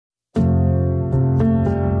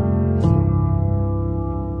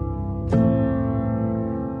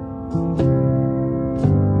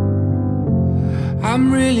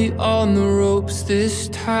really on the ropes this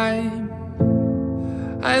time.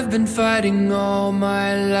 I've been fighting all my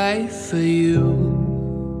life for you.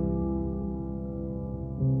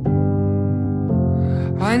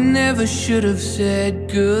 I never should have said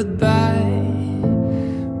goodbye,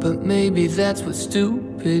 but maybe that's what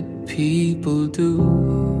stupid people do.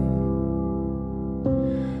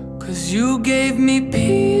 'Cause you gave me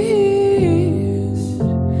peace,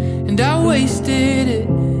 and I wasted it.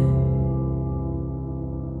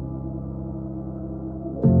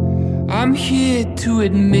 I'm here to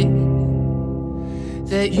admit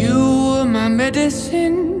that you were my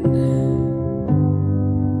medicine.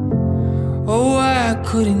 Oh, I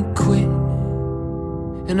couldn't quit,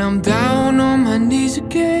 and I'm down on my knees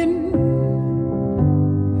again,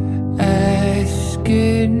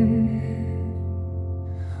 asking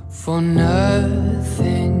for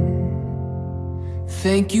nothing.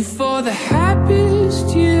 Thank you for the happiest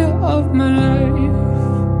year of my life.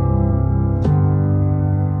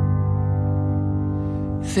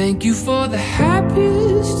 Thank you for the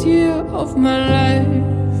happiest year of my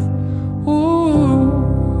life. Ooh.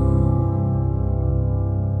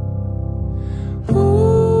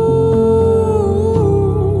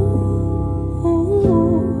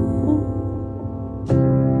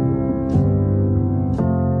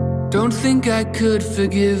 Don't think I could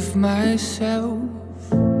forgive myself.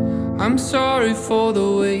 I'm sorry for the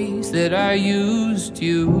ways that I used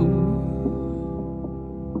you.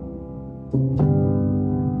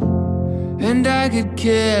 And I could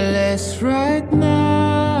care less right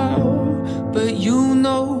now, but you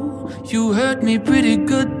know you hurt me pretty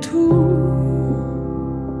good too.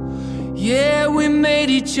 Yeah, we made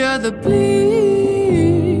each other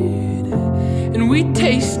bleed, and we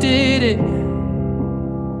tasted it.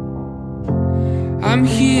 I'm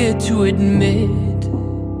here to admit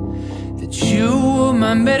that you were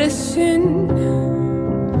my medicine.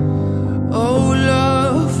 Oh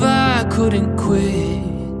love, I couldn't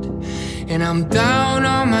quit, and I'm down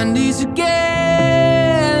on my knees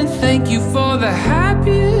again. Thank you for the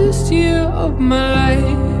happiest year of my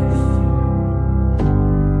life.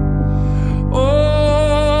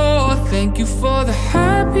 Oh, thank you for the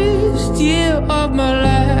happiest year of my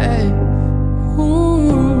life.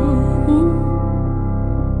 Ooh.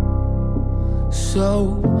 So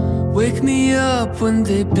wake me up when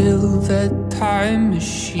they build that time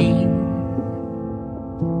machine.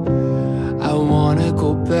 I wanna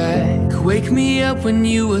go back. Wake me up when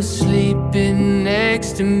you were sleeping next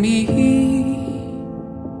to me,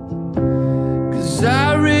 'cause I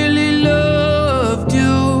really loved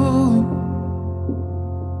you.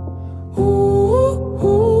 Ooh,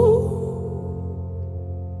 ooh.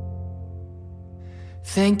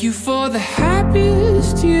 Thank you for the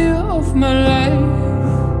happiest year of my life.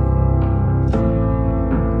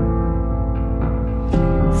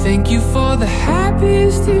 Thank you for the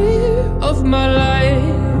happiest year of my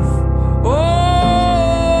life. Oh,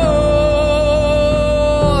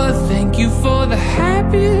 thank you for the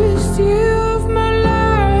happiest year of my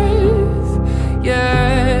life.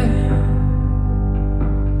 Yeah.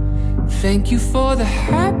 Thank you for the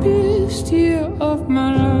happiest year of my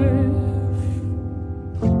life.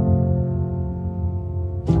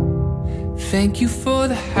 Thank you for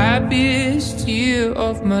the happiest year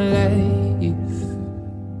of my life.